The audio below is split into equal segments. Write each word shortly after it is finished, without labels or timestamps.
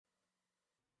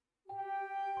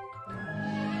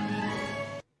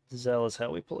Zell is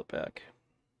how we pull it back.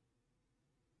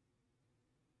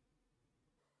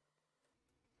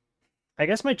 I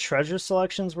guess my treasure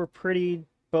selections were pretty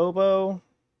bobo.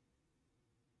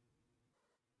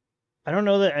 I don't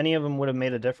know that any of them would have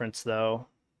made a difference, though.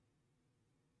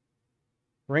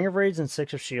 Ring of Raids and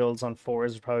Six of Shields on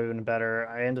 4s would probably been better.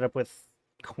 I ended up with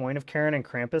Coin of Karen and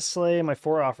Krampus Slay. My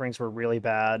 4 offerings were really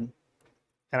bad.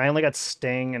 And I only got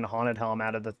Sting and Haunted Helm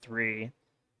out of the 3.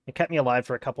 It kept me alive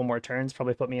for a couple more turns,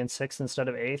 probably put me in 6th instead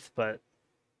of 8th, but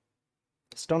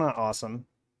still not awesome.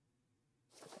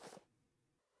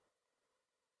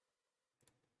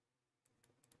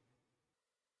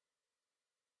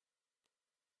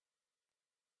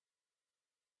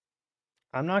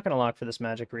 I'm not going to lock for this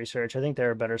Magic Research. I think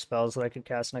there are better spells that I could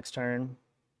cast next turn.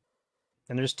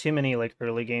 And there's too many like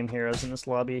early game heroes in this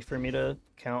lobby for me to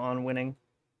count on winning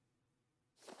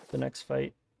the next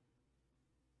fight.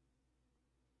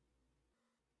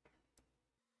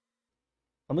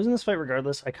 I'm losing this fight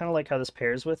regardless. I kind of like how this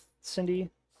pairs with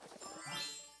Cindy.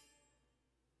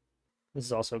 This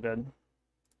is also good.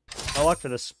 I'll lock for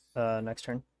this next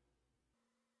turn.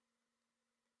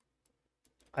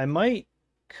 I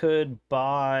could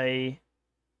buy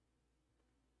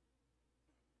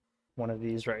one of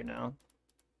these right now.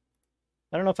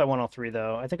 I don't know if I want all 3,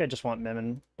 though. I think I just want Mim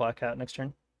and Black Hat next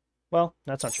turn. Well,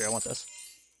 that's not true. I want this.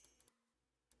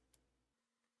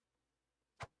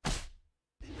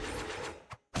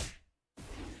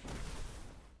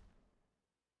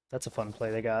 That's a fun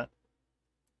play they got.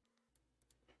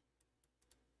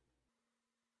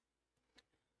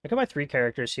 I could buy 3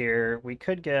 characters here. We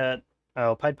could get...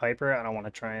 Oh, Pied Piper. I don't want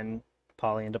to try and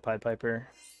poly into Pied Piper.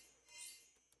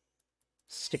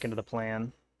 Sticking to the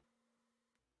plan.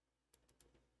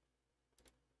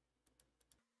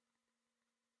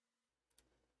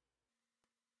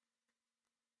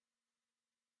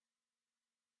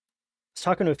 I was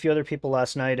talking to a few other people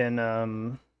last night in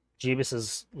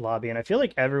Jeebus's lobby, and I feel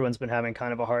like everyone's been having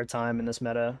kind of a hard time in this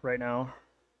meta right now,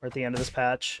 or at the end of this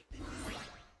patch.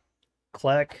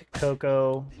 Kleck,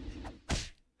 Coco,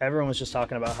 everyone was just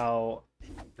talking about how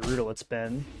brutal it's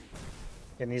been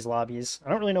in these lobbies. I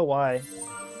don't really know why.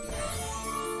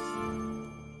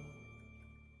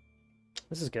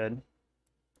 This is good.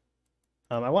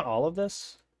 I want all of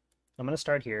this. I'm going to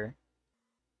start here.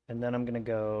 And then I'm going to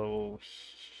go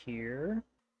here.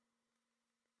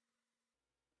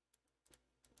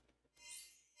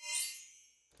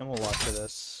 And we'll watch for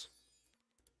this.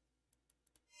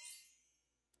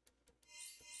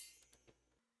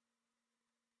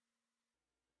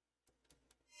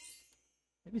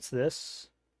 Maybe it's this,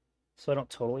 so I don't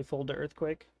totally fold to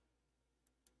Earthquake.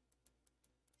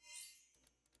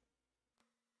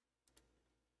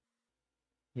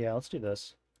 Yeah, let's do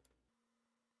this.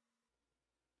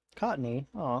 Cottony,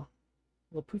 aw,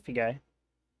 little poofy guy.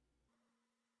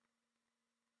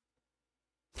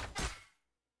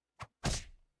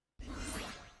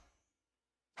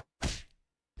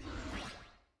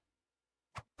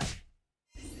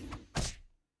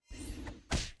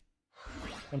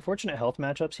 Unfortunate health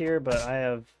matchups here, but I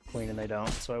have Queen and they don't,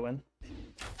 so I win.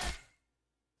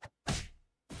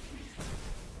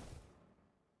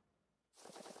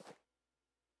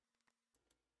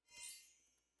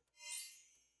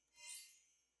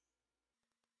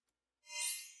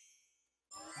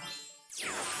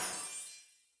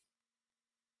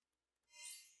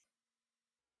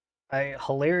 I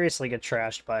hilariously get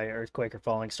trashed by Earthquake or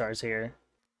Falling Stars here.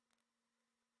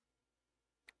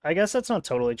 I guess that's not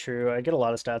totally true. I get a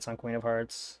lot of stats on Queen of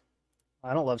Hearts.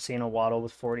 I don't love seeing a Waddle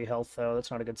with 40 health, though. That's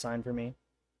not a good sign for me.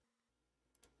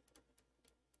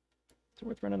 Is it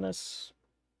worth running this?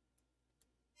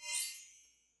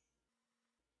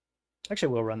 Actually,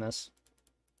 we'll run this.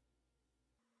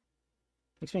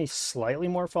 Makes me slightly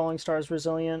more Falling Stars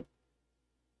resilient.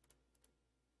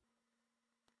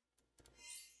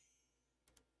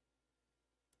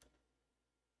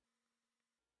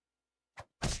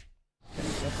 Okay,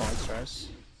 no Falling Stars.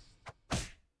 I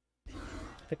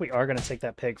think we are going to take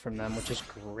that pig from them, which is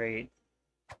great.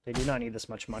 They do not need this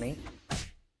much money.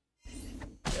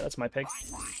 Yeah, that's my pig.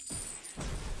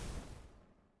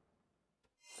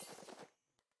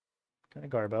 Kind of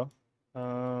Garbo.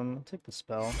 I'll take the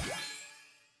spell.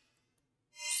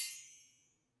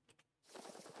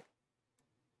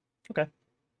 Okay.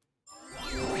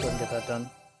 Go ahead and get that done.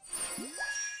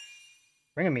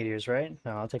 Ring of Meteors, right?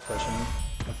 No, I'll take Potion.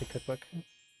 I'll take Cookbook.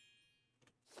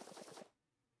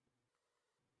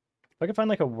 If I could find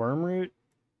like a Worm Root,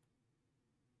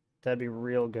 that'd be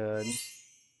real good.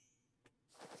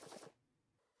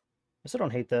 I still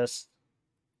don't hate this.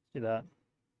 Let's do that.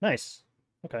 Nice.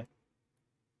 Okay.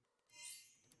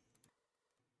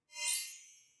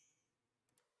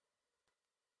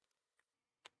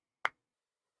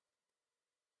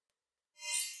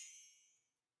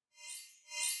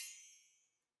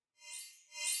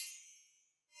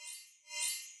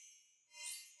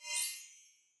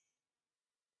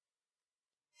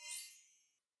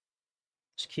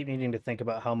 Just keep needing to think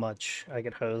about how much I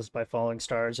get hosed by falling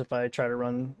stars if I try to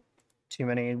run too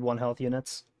many 1 health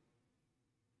units.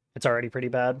 It's already pretty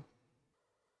bad.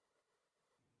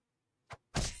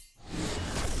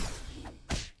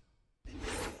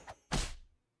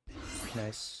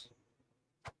 Nice.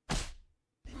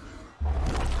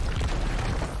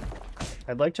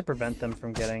 I'd like to prevent them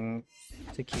from getting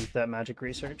to keep that magic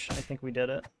research. I think we did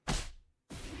it.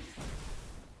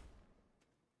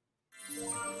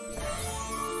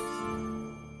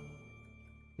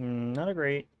 Not a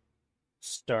great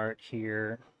start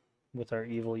here with our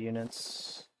evil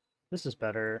units. This is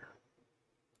better.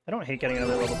 I don't hate getting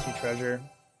another level 2 treasure.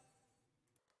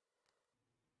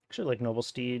 Actually like Noble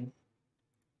Steed.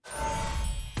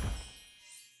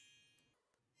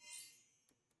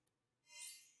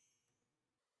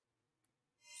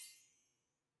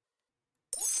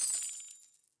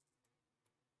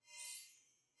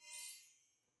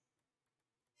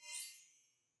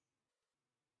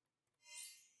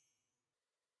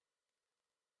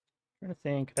 I'm trying to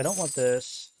think. I don't want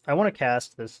this. I want to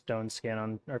cast this stone skin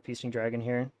on our Feasting Dragon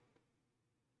here.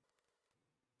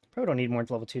 Probably don't need more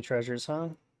level 2 treasures, huh?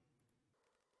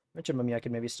 Which Mummy I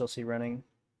could maybe still see running.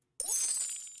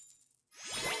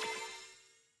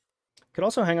 Could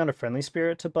also hang on to Friendly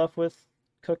Spirit to buff with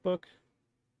Cookbook.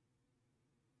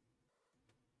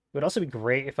 It would also be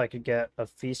great if I could get a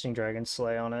Feasting Dragon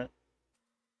Slay on it.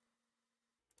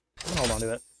 I'll hold on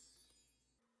to it.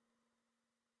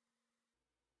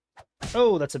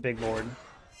 Oh, that's a big board.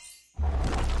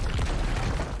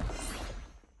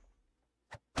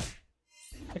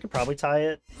 I could probably tie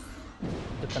it,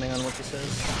 depending on what this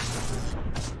is.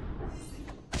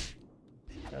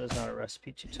 That is not a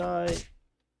recipe to tie.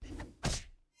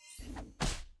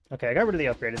 Okay, I got rid of the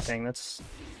upgraded thing. That's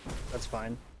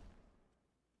fine.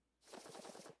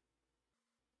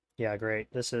 Yeah,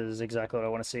 great. This is exactly what I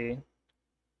want to see.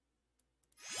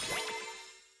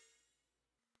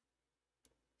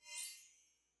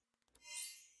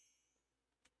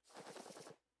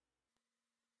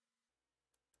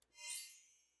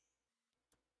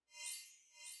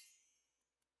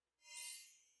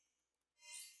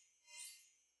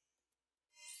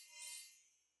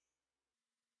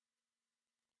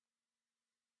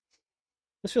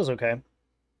 This feels okay.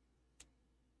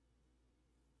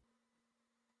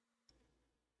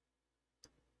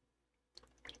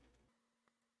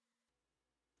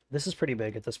 This is pretty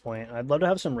big at this point. I'd love to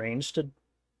have some range to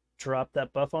drop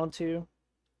that buff onto.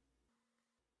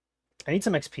 I need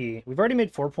some XP. We've already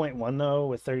made 4.1 though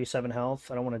with 37 health.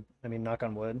 I don't want to, I mean, knock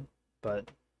on wood, but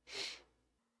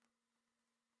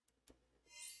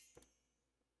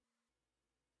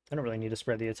I don't really need to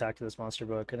spread the attack to this monster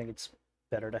book. I think it's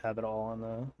better to have it all on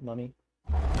the mummy.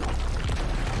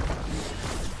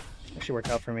 Actually worked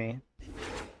out for me.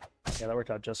 Yeah, that worked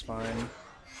out just fine.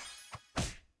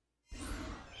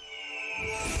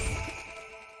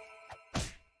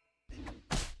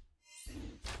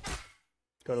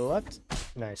 Go to the left.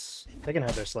 Nice. They can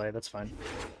have their sleigh, that's fine.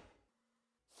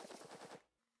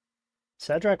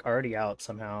 Sadrak already out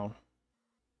somehow.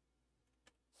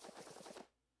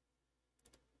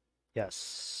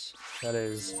 Yes. That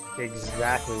is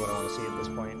exactly what I want to see at this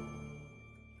point.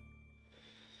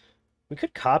 We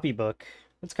could copybook.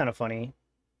 That's kind of funny.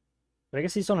 But I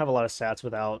guess these don't have a lot of stats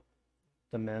without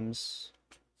the mims.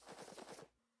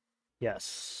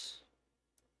 Yes.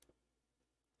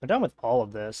 I'm done with all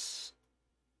of this.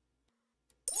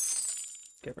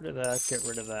 Get rid of that, get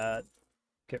rid of that,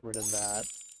 get rid of that.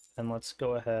 And let's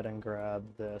go ahead and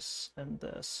grab this and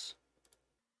this.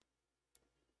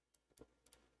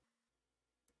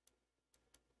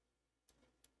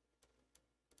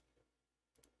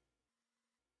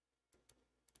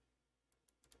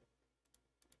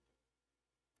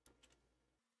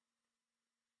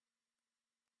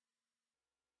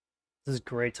 This is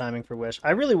great timing for Wish. I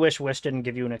really wish Wish didn't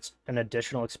give you an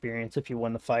additional experience if you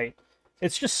won the fight.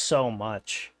 It's just so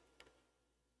much.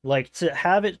 Like, to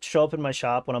have it show up in my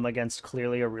shop when I'm against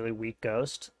clearly a really weak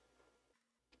ghost,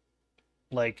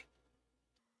 like,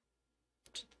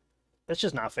 that's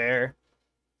just not fair.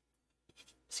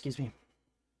 Excuse me.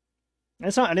 And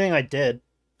it's not anything I did.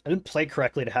 I didn't play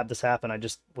correctly to have this happen. I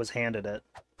just was handed it.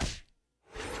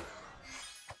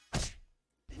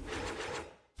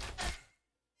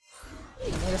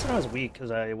 I guess they're not as weak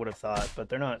as I would have thought, but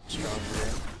they're not strong either.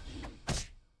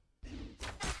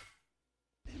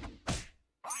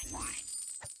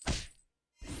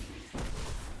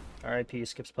 RIP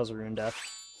skips puzzle rune death.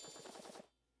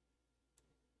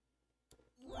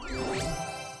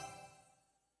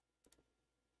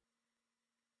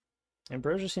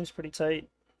 Ambrosia seems pretty tight.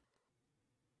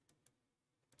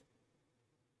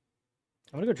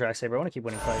 I'm gonna go Drax Saber. I want to keep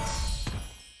winning fights.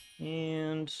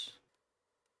 And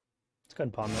let's go ahead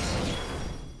and pawn this.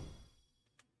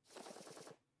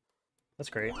 That's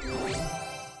great.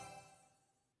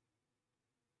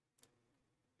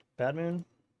 Bad Moon?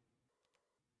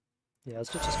 Yeah,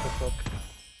 let's just cookbook.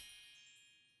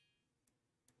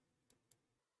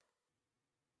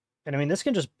 And I mean, this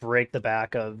can just break the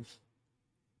back of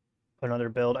another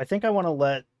build. I think I want to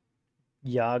let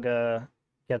Yaga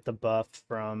get the buff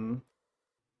from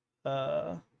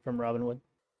Robin Hood.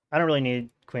 I don't really need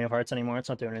Queen of Hearts anymore. It's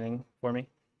not doing anything for me.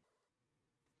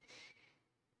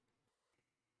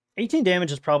 18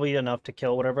 damage is probably enough to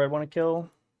kill whatever I want to kill.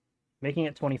 Making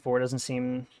it 24 doesn't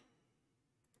seem...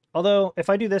 Although, if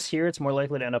I do this here, it's more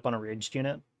likely to end up on a raged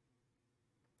unit.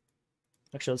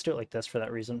 Actually, let's do it like this for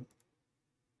that reason.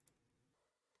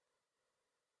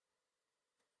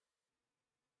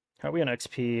 How are we on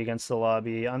XP against the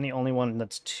lobby? I'm the only one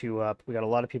that's 2 up. We got a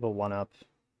lot of people 1 up.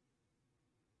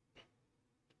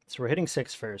 So we're hitting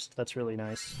 6 first. That's really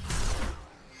nice.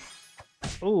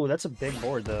 Ooh, that's a big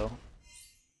board, though.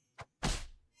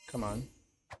 Come on.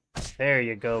 There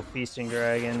you go, Feasting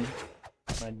Dragon.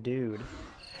 My dude.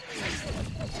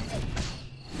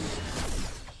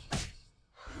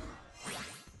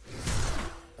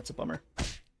 That's a bummer.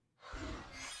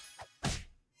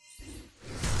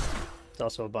 It's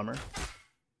also a bummer.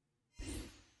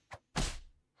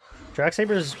 Drax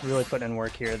Saber's really putting in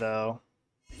work here, though.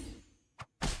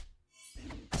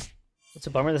 It's a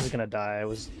bummer this is gonna die. I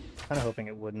was kind of hoping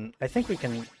it wouldn't. I think we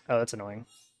can... Oh, that's annoying.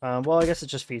 Well, I guess it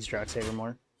just feeds Drax Saber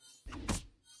more.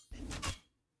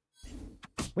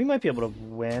 We might be able to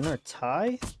win or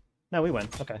tie? No, we win.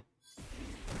 Okay.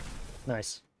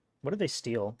 Nice. What did they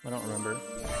steal? I don't remember.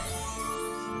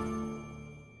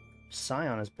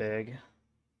 Scion is big.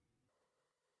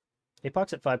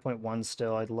 Apoc's at 5.1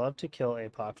 still. I'd love to kill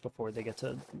Apoc before they get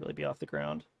to really be off the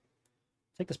ground.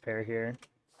 Take this pair here.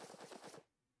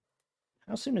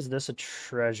 How soon is this a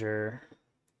treasure?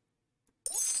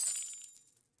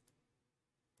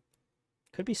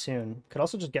 Could be soon. Could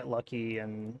also just get lucky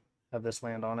and have this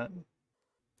land on it.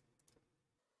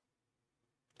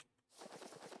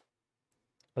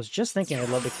 I was just thinking I'd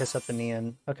love to kiss up the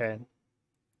Neon. Okay.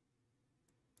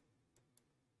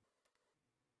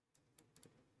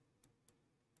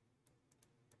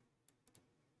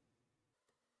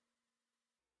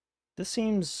 This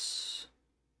seems...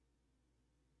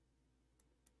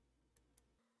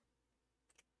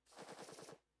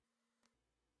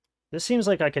 This seems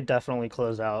like I could definitely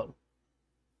close out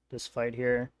this fight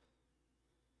here.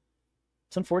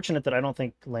 It's unfortunate that I don't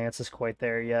think Lance is quite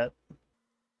there yet.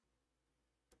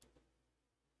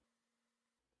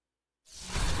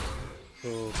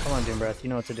 Ooh, come on, Doom Breath. You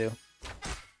know what to do.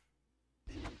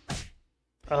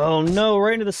 Oh no,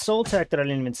 right into the Soul Tech that I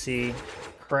didn't even see.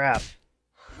 Crap.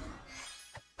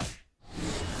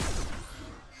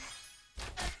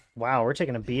 Wow, we're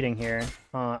taking a beating here.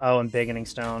 Oh, and Beginning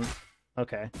Stone.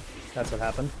 Okay, that's what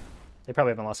happened. They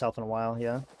probably haven't lost health in a while,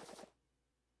 yeah.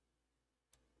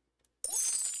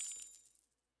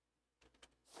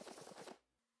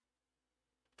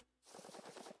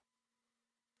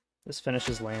 This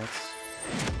finishes Lance.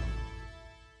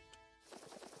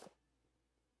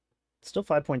 Still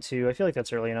 5.2. I feel like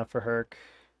that's early enough for Herc.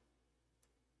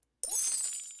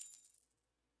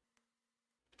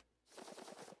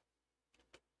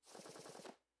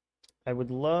 I would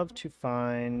love to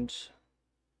find...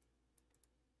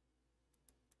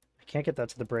 I can't get that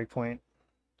to the breakpoint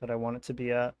that I want it to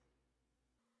be at.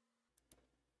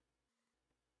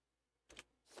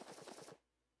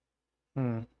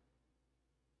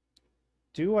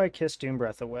 Do I kiss Doom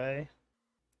Breath away?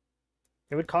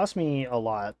 It would cost me a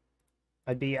lot.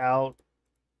 I'd be out...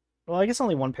 Well, I guess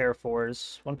only 1 pair of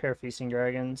 4s. 1 pair of Feasting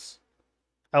Dragons.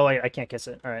 Oh, I can't kiss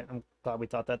it. Alright, I'm glad we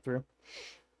thought that through.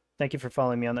 Thank you for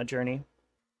following me on that journey.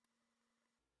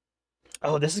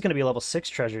 Oh, this is going to be a level 6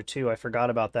 treasure, too. I forgot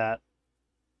about that.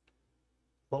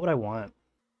 What would I want?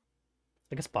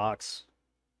 I guess box.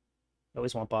 I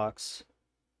always want box.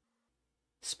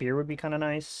 Spear would be kind of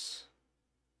nice.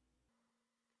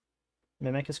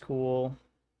 Mimic is cool.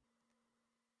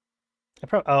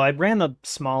 I ran the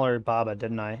smaller Baba,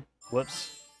 didn't I?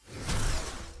 Whoops.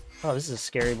 Oh, this is a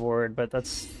scary board, but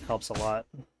that's helps a lot.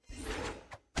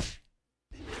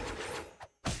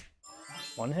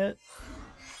 1 hit.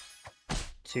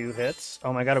 2 hits.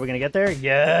 Oh my god, are we gonna get there?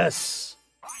 Yes!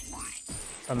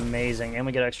 Amazing. And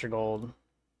we get extra gold.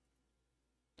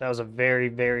 That was a very,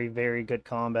 very, very good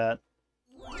combat.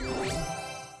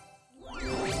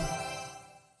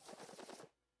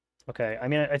 Okay, I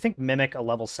mean, I think Mimic a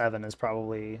level 7 is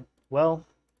probably... Well...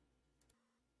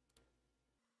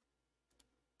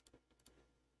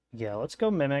 Yeah, let's go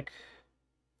Mimic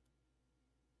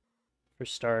for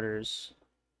starters.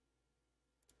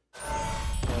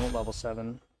 Level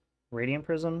 7. Radiant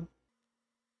Prism.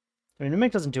 I mean,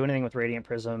 Mimic doesn't do anything with Radiant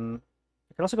Prism.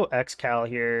 I could also go X-Cal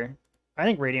here. I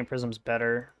think Radiant Prism's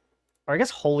better. Or I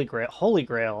guess Holy Grail. Holy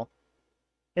Grail.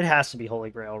 It has to be Holy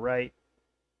Grail, right?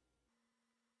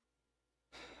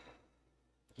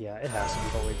 Yeah, it has to be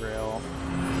Holy Grail.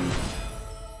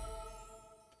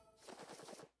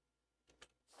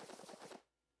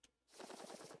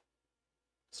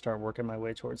 Start working my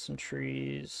way towards some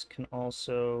trees. Can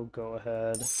also go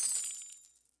ahead.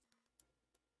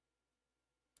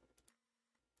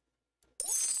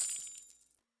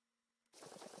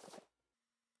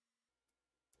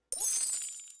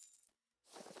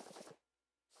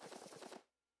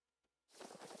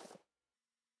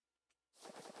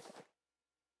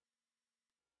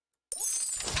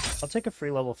 I'll take a free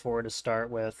level 4 to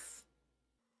start with.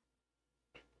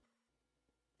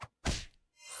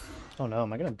 Oh no,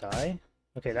 am I gonna die?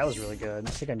 Okay, that was really good.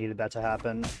 I think I needed that to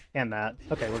happen. And that.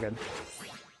 Okay, we're good.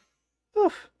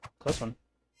 Oof. Close one.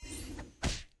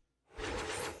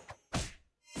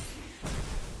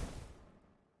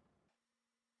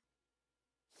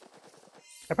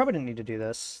 I probably didn't need to do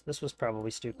this. This was probably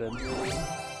stupid.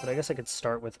 But I guess I could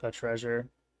start with a treasure.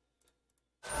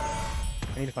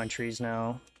 I need to find trees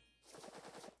now.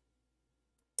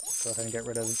 Go ahead and get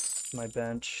rid of my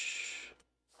bench.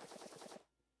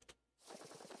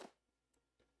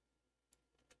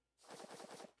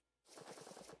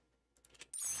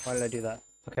 Why did I do that?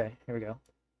 Okay, here we go.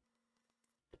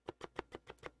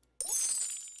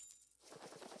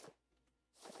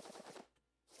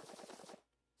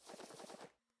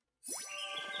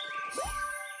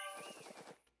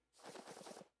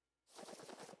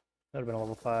 That would have been a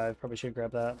level 5. Probably should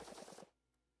grab that.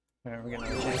 Alright, we're getting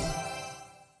another chance.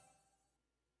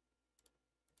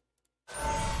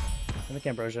 I think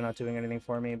Ambrosia not doing anything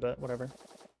for me, but whatever.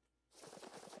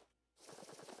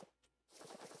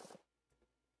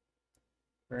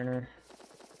 Burner.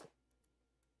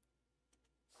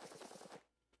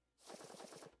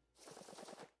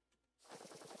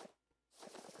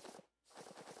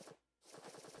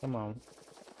 Come on.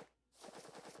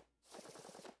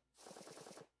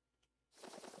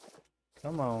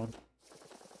 Come on.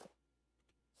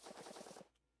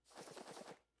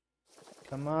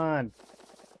 Come on.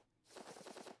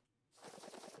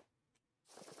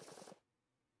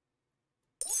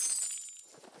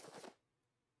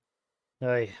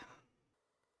 Ay.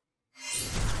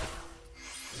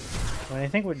 I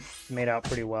think we made out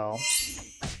pretty well.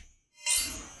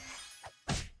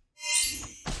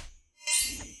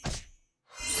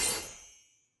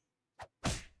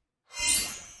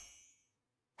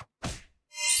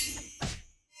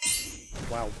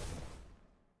 Wow.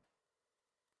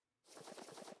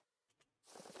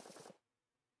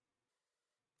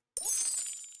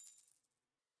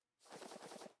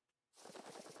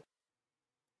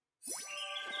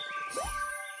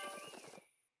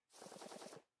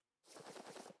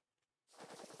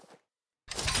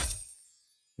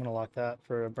 I'm gonna lock that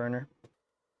for a burner.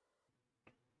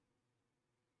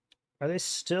 Are they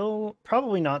still...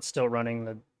 Probably not still running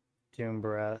the Doom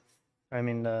Breath. I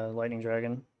mean, the Lightning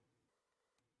Dragon.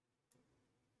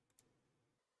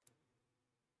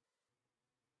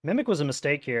 Mimic was a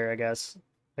mistake here, I guess.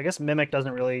 I guess Mimic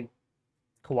doesn't really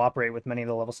cooperate with many of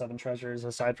the level 7 treasures,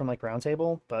 aside from, like, Round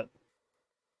Table, but...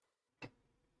 I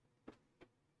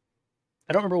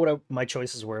don't remember what my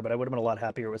choices were, but I would have been a lot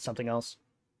happier with something else.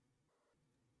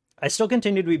 I still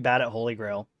continue to be bad at Holy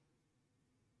Grail.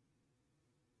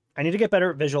 I need to get better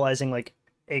at visualizing, like,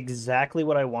 exactly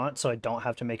what I want so I don't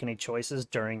have to make any choices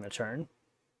during the turn.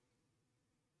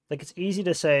 Like, it's easy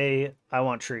to say, I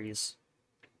want trees.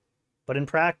 But in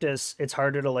practice, it's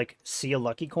harder to, like, see a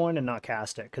lucky coin and not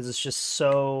cast it, because it's just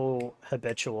so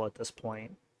habitual at this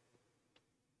point.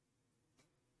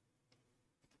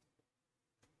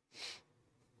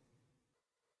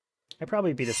 I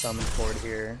probably beat a summon board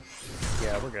here.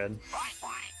 Yeah, we're good.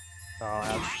 Oh,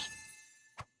 ouch.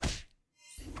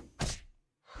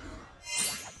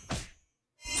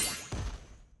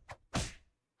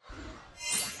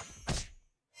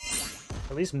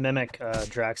 At least Mimic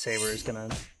Drax Saber is gonna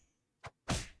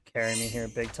carry me here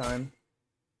big time.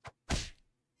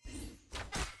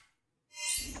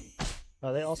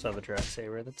 Oh, they also have a Drax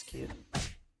Saber. That's cute.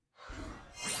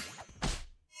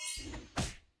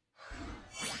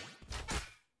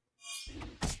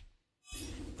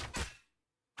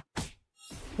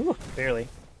 Ooh, barely.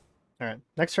 Alright,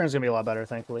 next turn is going to be a lot better,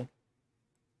 thankfully.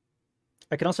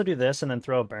 I can also do this and then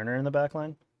throw a burner in the back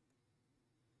line.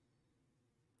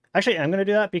 Actually, I'm going to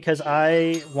do that because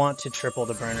I want to triple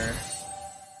the burner.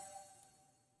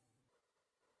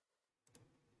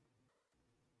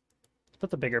 Let's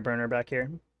put the bigger burner back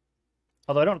here.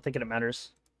 Although I don't think it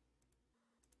matters.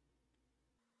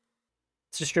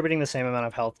 It's distributing the same amount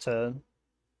of health to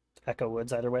Echo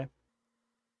Woods either way.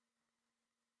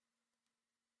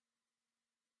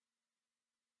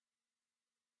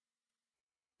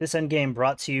 This endgame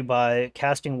brought to you by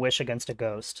casting Wish against a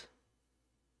ghost.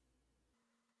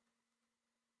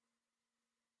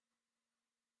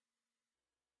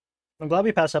 I'm glad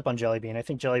we passed up on Jellybean. I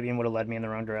think Jellybean would have led me in the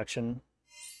wrong direction.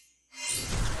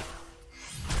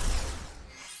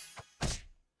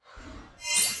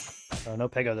 Oh, no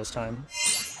Pego this time.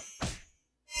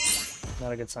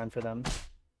 Not a good sign for them.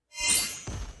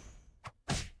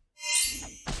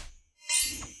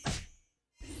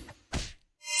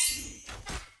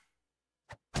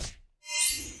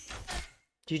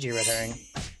 GG, Red Herring.